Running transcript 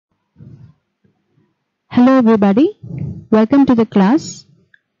Hello everybody, welcome to the class.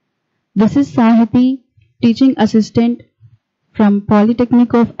 This is Sahithi, teaching assistant from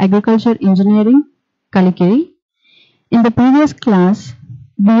Polytechnic of Agriculture Engineering, Kalikiri. In the previous class,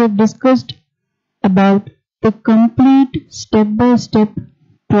 we have discussed about the complete step-by-step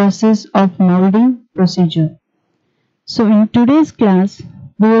process of molding procedure. So in today's class,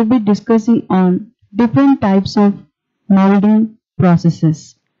 we will be discussing on different types of molding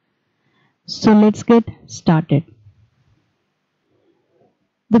processes. So let's get started.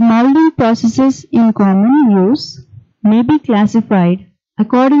 The molding processes in common use may be classified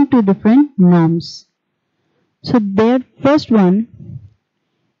according to different norms. So their first one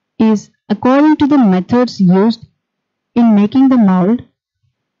is according to the methods used in making the mold.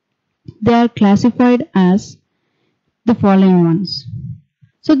 They are classified as the following ones.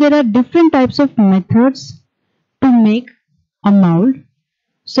 So there are different types of methods to make a mold.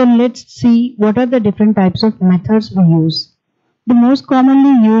 So let's see what are the different types of methods we use. The most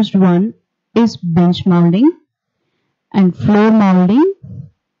commonly used one is bench molding and floor molding.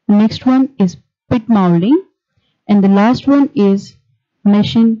 Next one is pit molding, and the last one is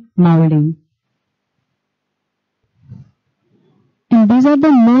machine molding. And these are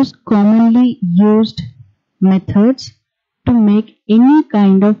the most commonly used methods to make any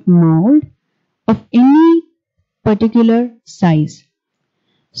kind of mold of any particular size.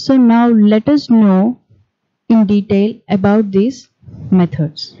 So now let us know in detail about these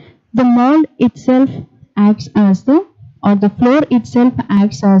methods. The mold itself acts as the floor itself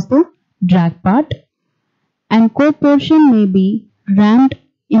acts as the drag part, and core portion may be rammed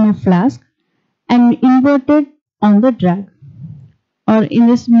in a flask and inverted on the drag, or in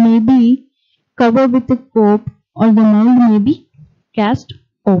this may be covered with a cope, or the mold may be cast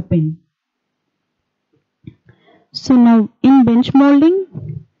open. So now in bench molding,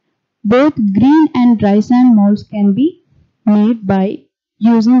 both green and dry sand molds can be made by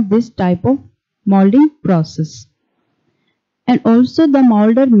using this type of molding process. And also the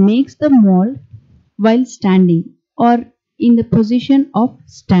molder makes the mold while standing or in the position of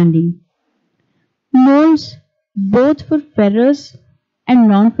standing. Molds both for ferrous and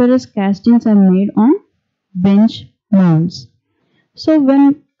non-ferrous castings are made on bench molds. So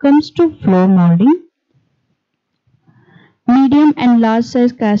when it comes to floor molding, medium and large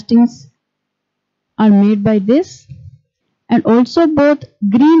size castings are made by this, and also both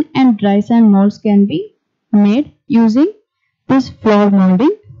green and dry sand molds can be made using this floor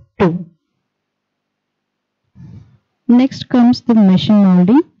molding too. Next comes the machine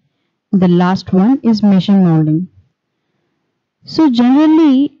molding. The last one is machine molding. So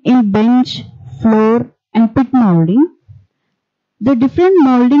generally in bench, floor and pit molding, the different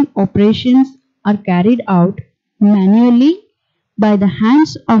molding operations are carried out manually by the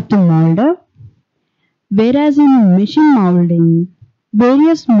hands of the molder, whereas in machine molding,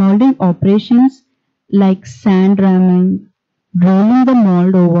 various molding operations like sand ramming, rolling the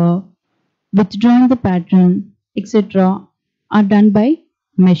mold over, withdrawing the pattern, etc. are done by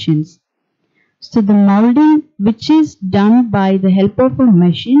machines. So the molding which is done by the help of a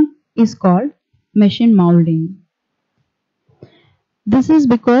machine is called machine molding. This is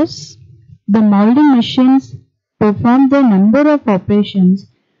because the molding machines perform the number of operations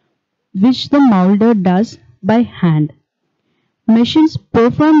which the molder does by hand. Machines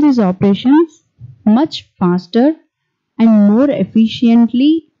perform these operations much faster and more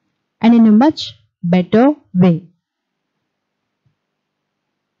efficiently and in a much better way.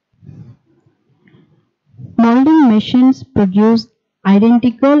 Molding machines produce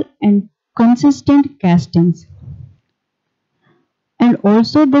identical and consistent castings, and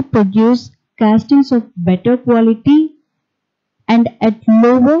also they produce castings of better quality and at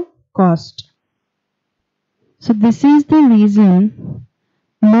lower cost. So this is the reason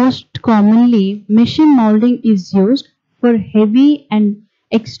most commonly machine molding is used for heavy and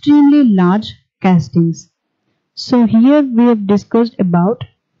extremely large castings. So here we have discussed about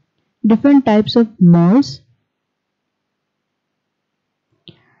different types of molds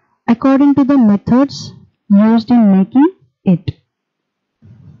according to the methods used in making it.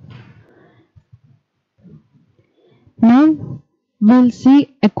 Now we'll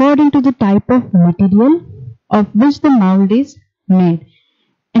see according to the type of material of which the mold is made,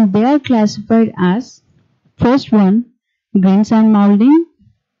 and they are classified as first one, green sand molding,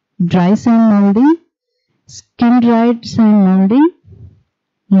 dry sand molding, skin dried sand molding,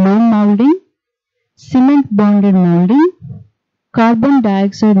 loam molding, cement bonded molding, carbon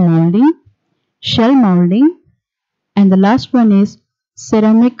dioxide molding, shell molding, and the last one is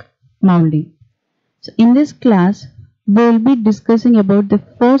ceramic molding. So in this class we will be discussing about the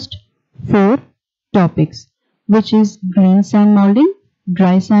first four topics, which is green sand molding,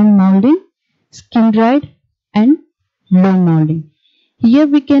 dry sand molding, skin dried, and loam molding. Here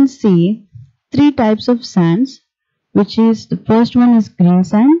we can see three types of sands, which is the first one is green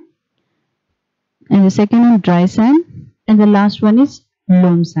sand, and the second one dry sand, and the last one is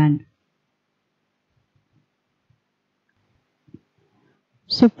loam sand.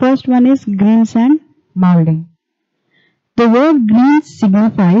 So first one is green sand molding. The word green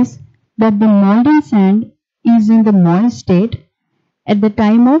signifies that the molding sand is in the moist state at the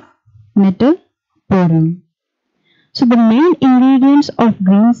time of metal pouring. So the main ingredients of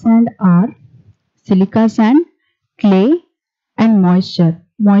green sand are silica sand, clay, and moisture.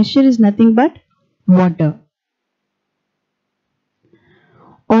 Moisture is nothing but water.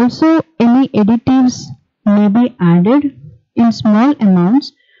 Also, any additives may be added in small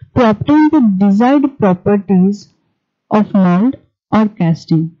amounts to obtain the desired properties of mold or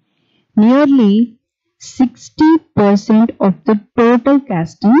casting. Nearly 60% of the total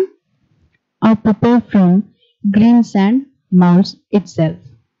casting are prepared from green sand molds itself.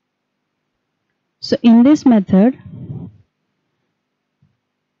 So in this method,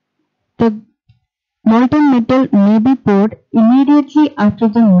 the molten metal may be poured immediately after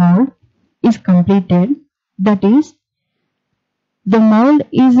the mold is completed. That is, the mold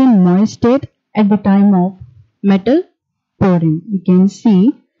is in moist state at the time of metal pouring. You can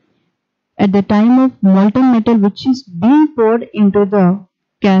see at the time of molten metal which is being poured into the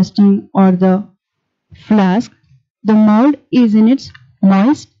casting or the flask, the mold is in its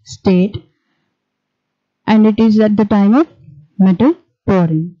moist state and it is at the time of metal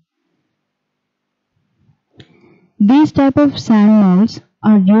pouring. These type of sand molds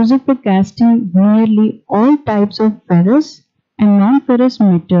are used for casting nearly all types of ferrous and non-ferrous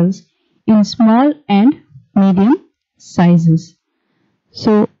metals in small and medium sizes.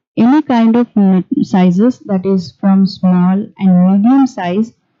 So any kind of sizes, that is from small and medium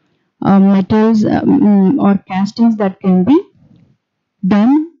size metals or castings, that can be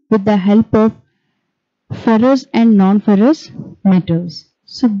done with the help of ferrous and non-ferrous metals.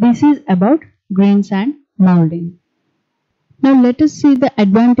 So this is about green sand molding. Now let us see the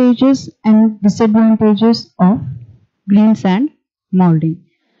advantages and disadvantages of green sand molding.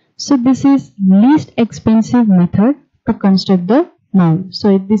 So this is least expensive method to construct the mold.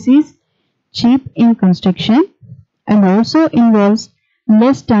 So this is cheap in construction and also involves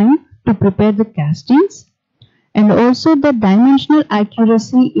less time to prepare the castings, and also the dimensional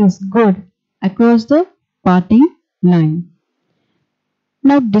accuracy is good across the parting line.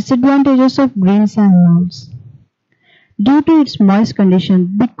 Now disadvantages of green sand molds. Due to its moist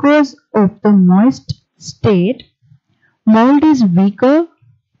condition, because of the moist state, mold is weaker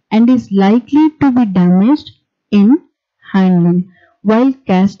and is likely to be damaged in handling. While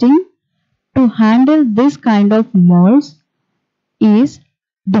casting, to handle this kind of molds is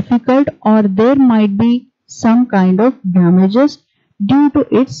difficult, or there might be some kind of damages due to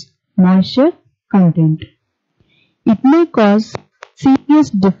its moisture content. It may cause serious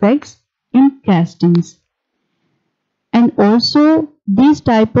defects in castings. And also these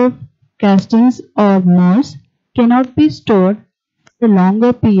type of castings or molds cannot be stored for a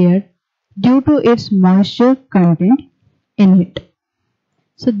longer period due to its moisture content in it.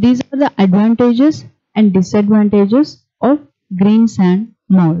 So these are the advantages and disadvantages of green sand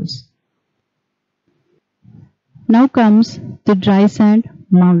molds. Now comes the dry sand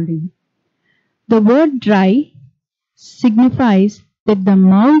molding. The word dry signifies that the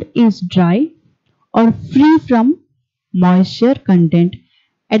mold is dry or free from moisture content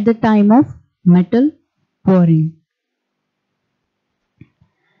at the time of metal pouring.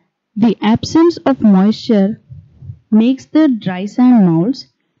 The absence of moisture makes the dry sand molds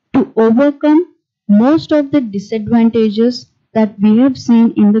to overcome most of the disadvantages that we have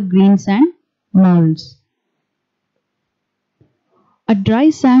seen in the green sand molds. A dry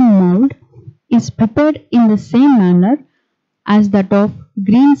sand mold is prepared in the same manner as that of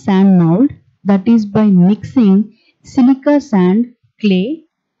green sand mold, that is by mixing silica sand, clay,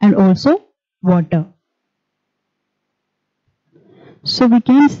 and also water. So we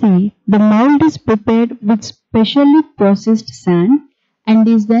can see the mold is prepared with specially processed sand and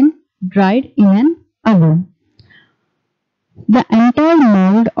is then dried in an oven. The entire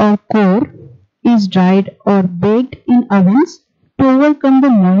mold or core is dried or baked in ovens to overcome the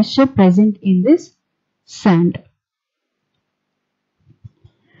moisture present in this sand.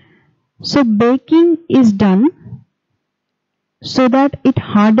 So baking is done so that it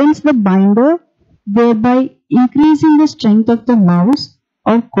hardens the binder, thereby increasing the strength of the molds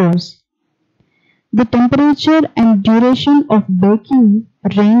or cores. The temperature and duration of baking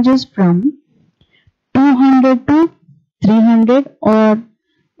ranges from 200 to 300, or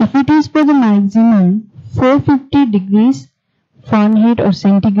if it is for the maximum 450 degrees Fahrenheit or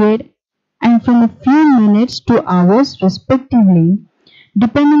centigrade, and from a few minutes to hours respectively,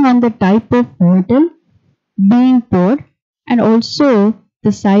 depending on the type of metal being poured and also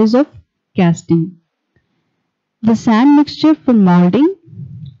the size of casting. The sand mixture for molding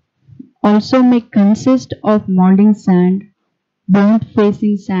also may consist of molding sand, burnt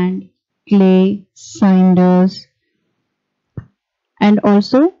facing sand, clay, cinders, and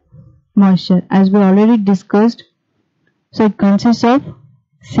also moisture, as we already discussed. So it consists of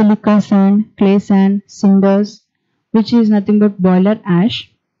silica sand, clay sand, cinders, which is nothing but boiler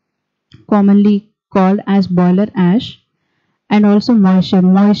ash, commonly called as boiler ash, and also moisture.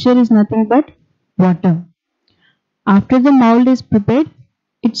 Moisture is nothing but water. After the mold is prepared,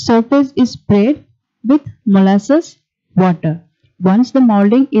 its surface is sprayed with molasses water. Once the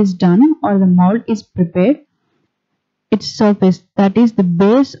molding is done or the mold is prepared, its surface, that is the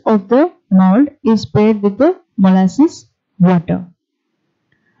base of the mold, is sprayed with the molasses water.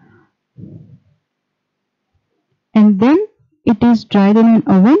 And then it is dried in an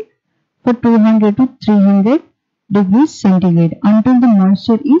oven for 200 to 300 degrees centigrade until the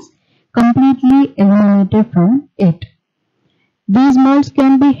moisture is completely eliminated from it. These molds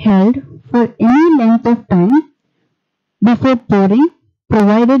can be held for any length of time before pouring,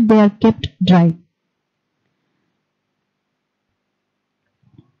 provided they are kept dry.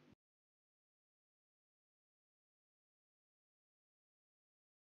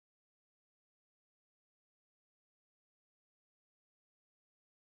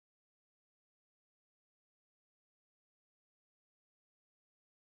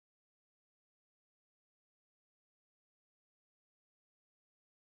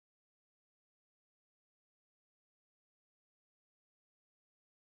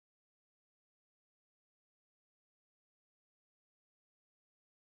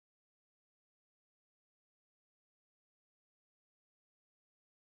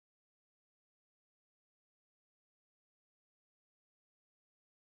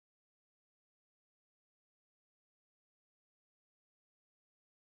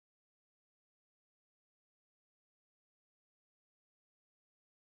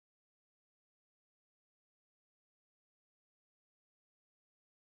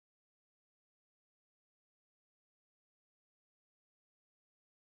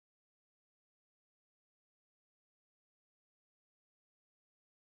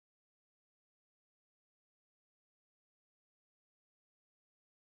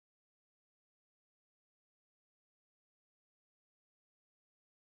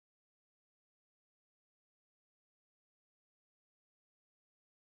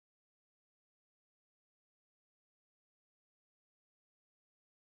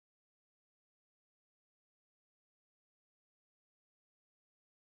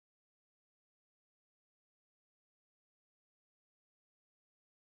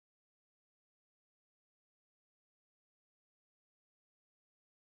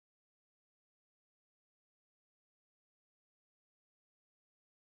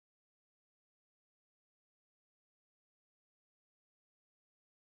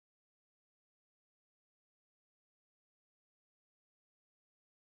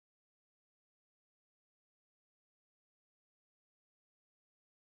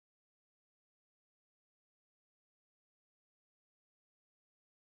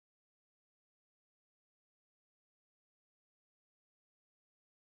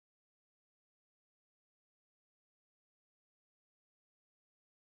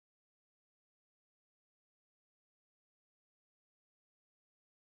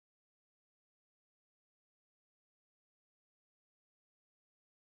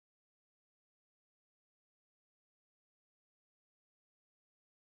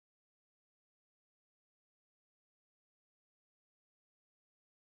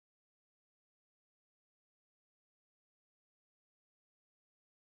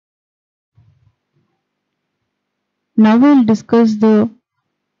 Now we will discuss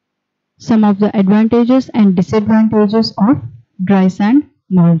some of the advantages and disadvantages of dry sand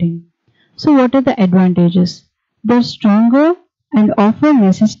molding. So what are the advantages? They are stronger and offer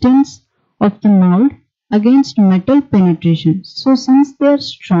resistance of the mold against metal penetration. So since they are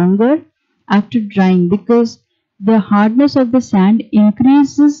stronger after drying, because the hardness of the sand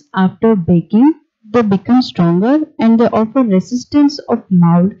increases after baking, they become stronger and they offer resistance of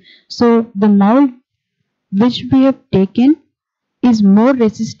mold. So the mold which we have taken is more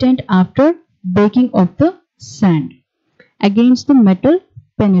resistant after baking of the sand against the metal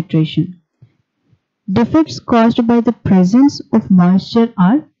penetration. Defects caused by the presence of moisture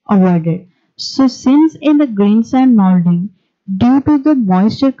are avoided. So since in the green sand molding, due to the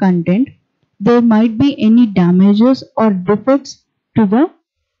moisture content, there might be any damages or defects to the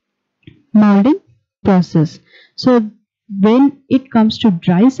molding process. So when it comes to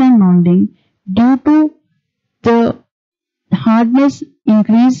dry sand molding, due to the hardness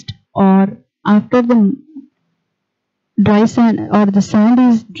increased or after the dry sand or the sand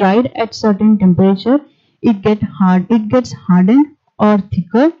is dried at certain temperature, it gets hardened or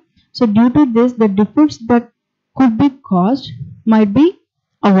thicker. So due to this, the defects that could be caused might be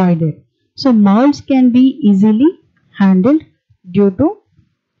avoided. So molds can be easily handled due to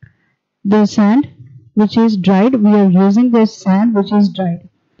the sand which is dried. We are using the sand which is dried.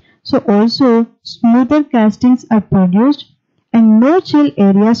 So also smoother castings are produced and no chill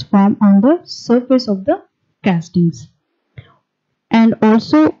areas form on the surface of the castings. And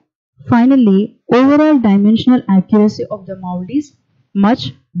also finally, overall dimensional accuracy of the mold is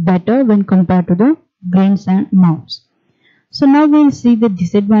much better when compared to the green sand molds. So now we will see the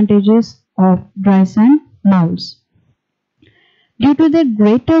disadvantages of dry sand molds. Due to their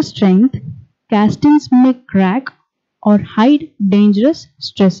greater strength, castings may crack or hide dangerous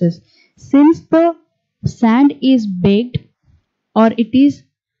stresses. Since the sand is baked or it is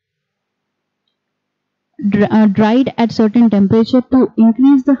dried at certain temperature to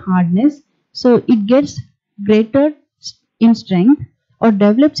increase the hardness, so it gets greater in strength or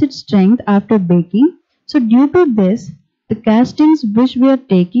develops its strength after baking. So due to this, the castings which we are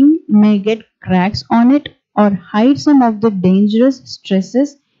taking may get cracks on it or hide some of the dangerous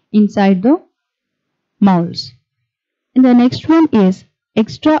stresses inside the molds. And the next one is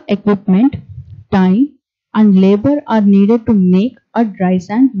extra equipment, time and labor are needed to make a dry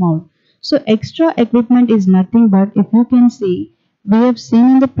sand mold. So extra equipment is nothing but, if you can see, we have seen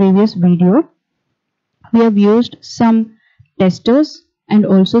in the previous video, we have used some testers and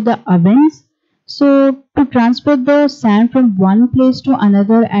also the ovens. So to transfer the sand from one place to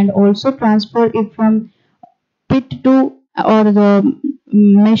another and also transfer it from pit to or the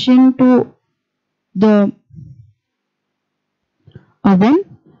machine to the oven,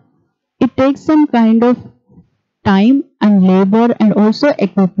 it takes some kind of time and labor and also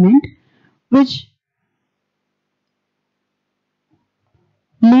equipment, which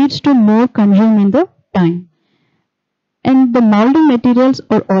leads to more consume in the time. And the molding materials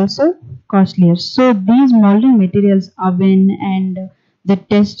are also costlier. So these molding materials, oven and the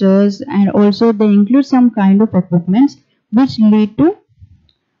testers, and also they include some kind of equipments which lead to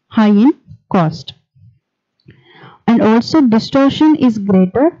high in cost. And also distortion is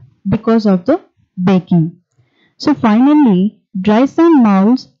greater because of the baking. So finally, dry sand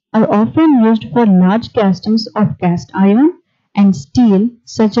molds are often used for large castings of cast iron and steel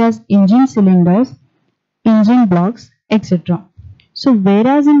such as engine cylinders, engine blocks, etc. So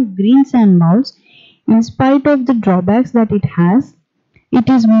whereas in green sand molds, in spite of the drawbacks that it has, it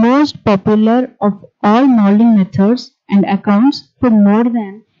is most popular of all molding methods and accounts for more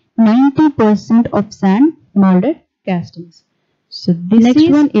than 90% of sand molded castings. So this next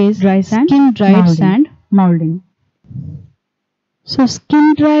one is dry sand, skin dried sand molding. So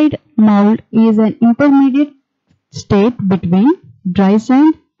skin dried mold is an intermediate state between dry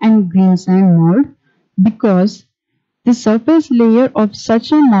sand and green sand mold because the surface layer of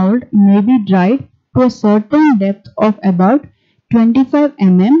such a mold may be dried to a certain depth of about 25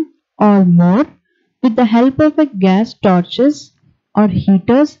 mm or more with the help of a gas torches or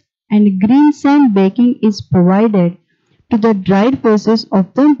heaters, and green sand baking is provided to the dried faces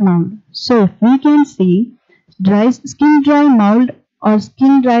of the mold. So if we can see, skin dry mold or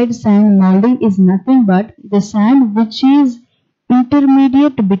skin dried sand molding is nothing but the sand which is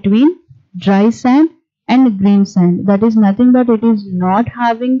intermediate between dry sand and green sand. That is nothing but it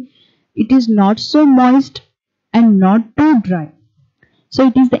is not so moist and not too dry. So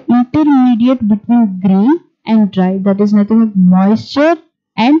it is the intermediate between green and dry. That is nothing but moisture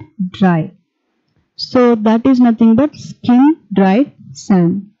and dry. So that is nothing but skin dried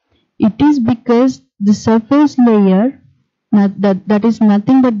sand. It is because the surface layer, that is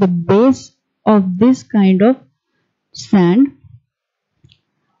nothing but the base of this kind of sand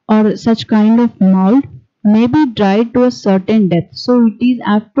or such kind of mold may be dried to a certain depth. So it is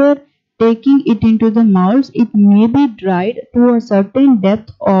after taking it into the molds, it may be dried to a certain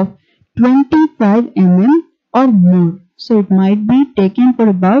depth of 25 mm or more. So it might be taken for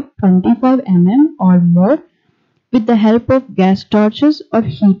about 25 mm or more with the help of gas torches or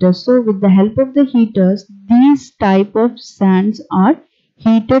heaters. So with the help of the heaters, these type of sands are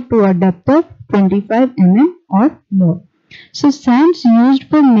heated to a depth of 25 mm or more. So sands used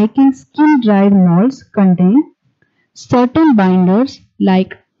for making skin dried molds contain certain binders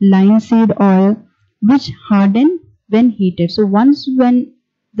like linseed oil, which harden when heated. So once when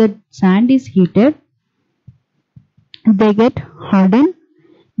the sand is heated, they get hardened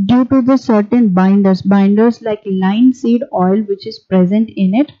due to the certain binders like linseed oil which is present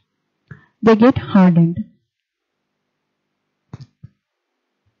in it. They get hardened.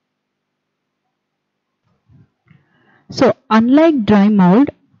 So unlike dry mold,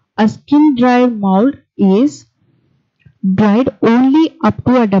 a skin dried mold is dried only up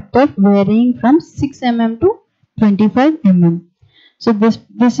to a depth of varying from 6 mm to 25 mm. So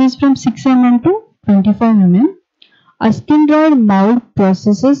this is from 6 mm to 25 mm. A skin dried mold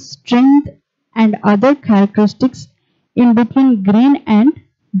possesses strength and other characteristics in between green and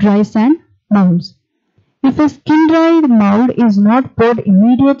dry sand molds. If a skin dried mold is not poured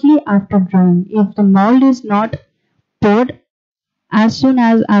immediately after drying, if the mold is not poured as soon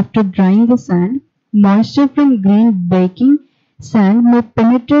as after drying the sand, moisture from green baking sand may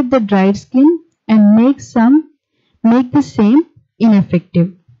penetrate the dried skin and make the same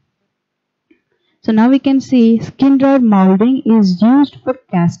ineffective. So now we can see skin dried molding is used for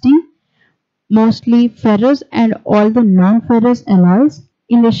casting mostly ferrous and all the non-ferrous alloys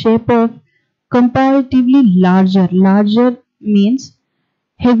in the shape of comparatively larger. Larger means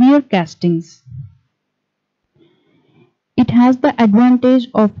heavier castings. It has the advantage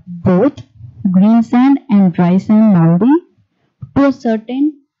of both green sand and dry sand molding to a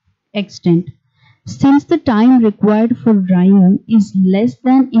certain extent, since the time required for drying is less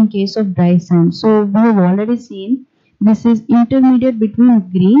than in case of dry sand. So we have already seen this is intermediate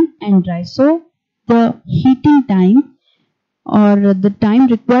between green and dry. So the heating time or the time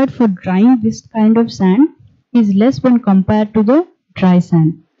required for drying this kind of sand is less when compared to the dry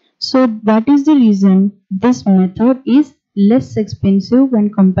sand. So that is the reason this method is less expensive when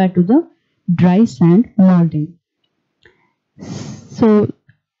compared to the dry sand molding. So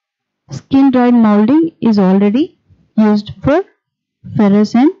skin dried molding is already used for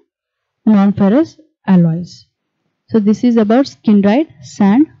ferrous and non-ferrous alloys. So this is about skin dried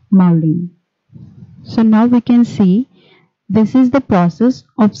sand molding. So now we can see this is the process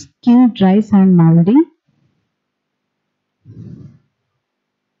of skin dry sand molding.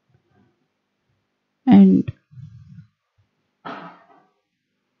 And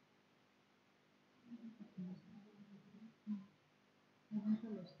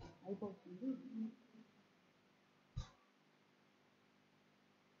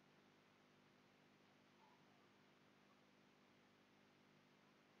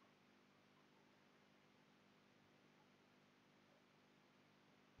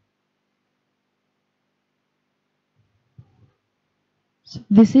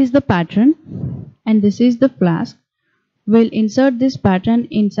this is the pattern and this is the flask. We'll insert this pattern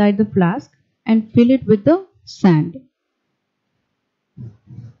inside the flask and fill it with the sand.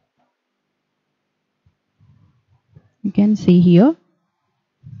 You can see here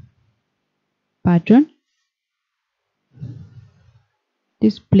pattern.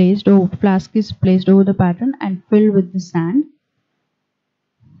 This flask is placed over the pattern and filled with the sand.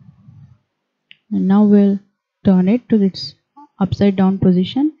 And now we'll turn it to its upside down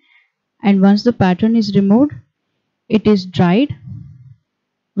position, and once the pattern is removed, it is dried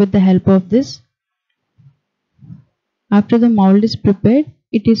with the help of this. After the mold is prepared,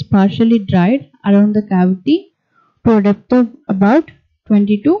 it is partially dried around the cavity to a depth of about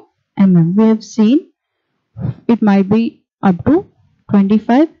 22 mm. We have seen it might be up to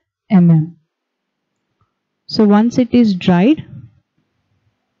 25 mm. So once it is dried,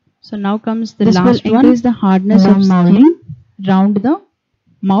 so now comes the last one. Increase the hardness of molding round the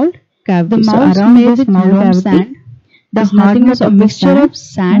mold cavity. The mold made with loam sand, the hardness of mixture of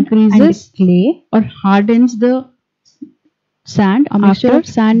sand increases clay or hardens the sand. A mixture of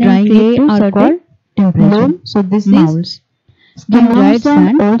sand and clay are called loam. So this molds. The loam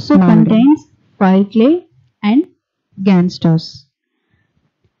sand also contains fire clay and gansters.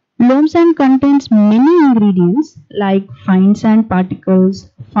 Loam sand contains many ingredients like fine sand particles,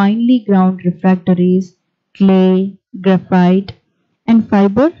 finely ground refractories, clay, graphite, and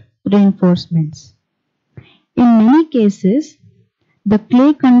fiber reinforcements. In many cases, the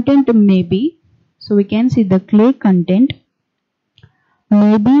clay content may be, so we can see the clay content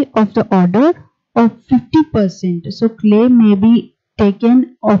may be of the order of 50%. So clay may be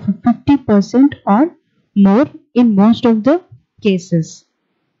taken of 50% or more in most of the cases.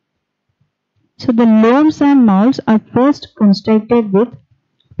 So the loam sand molds are first constructed with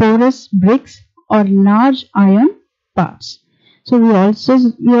porous bricks or large iron parts. So we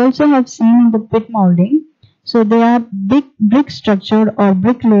also have seen in the pit molding. So they are big brick structured or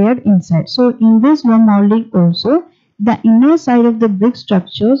brick layered inside. So in this loam molding also the inner side of the brick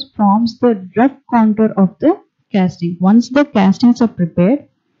structures forms the rough contour of the casting. Once the castings are prepared,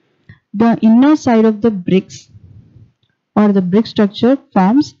 the inner side of the bricks or the brick structure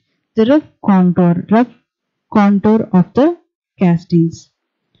forms the rough contour of the castings.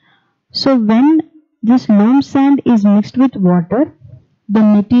 So when this loam sand is mixed with water, the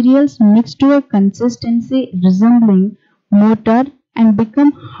materials mix to a consistency resembling mortar and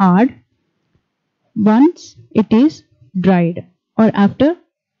become hard once it is dried or after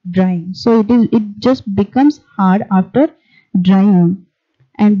drying. So it just becomes hard after drying.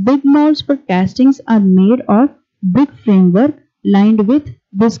 And big molds for castings are made of big framework lined with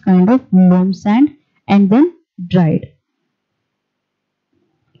this kind of loam sand and then dried.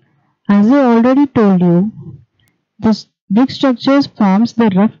 As I already told you, this brick structures forms the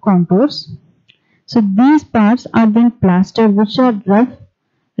rough contours. So these parts are then plastered, which are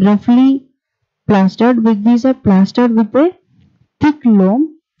roughly plastered. These are plastered with a thick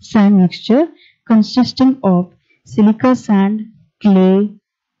loam sand mixture consisting of silica sand, clay,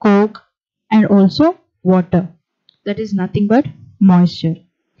 coke, and also water. That is nothing but moisture.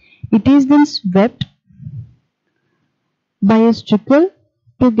 It is then swept by a trickle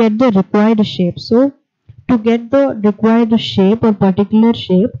to get the required shape. So to get the required shape or particular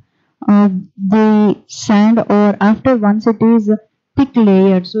shape, the sand, or after once it is thick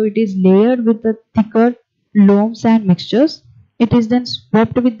layered, so it is layered with the thicker loam sand mixtures, it is then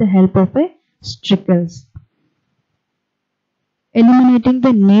swept with the help of a trickles, eliminating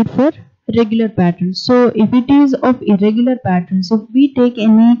the need for regular patterns. So if it is of irregular patterns, if we take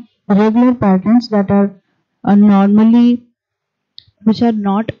any irregular patterns that are normally, which are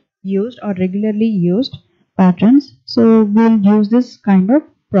not used or regularly used patterns, so we'll use this kind of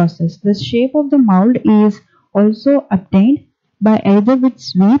process. The shape of the mold is also obtained by either with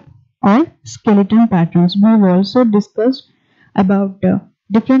sweep or skeleton patterns. We've also discussed about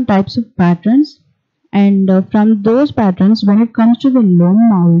different types of patterns, and from those patterns, when it comes to the loam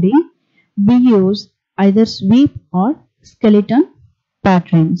molding, we use either sweep or skeleton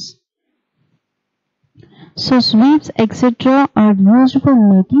patterns. So sweeps etc. are used for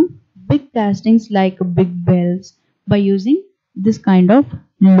making big castings like big bells by using this kind of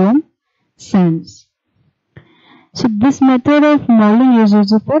loam sands. So this method of molding is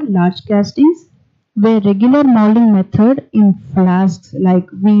used for large castings, where regular molding method in flasks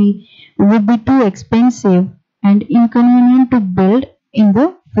would be too expensive and inconvenient to build in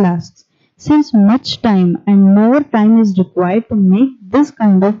the flasks. Since much time and more time is required to make this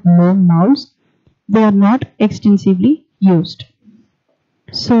kind of loam molds, they are not extensively used.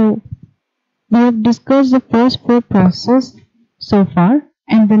 So we have discussed the first 4 processes so far,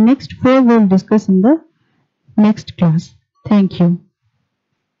 and the next 4 we will discuss in the next class. Thank you.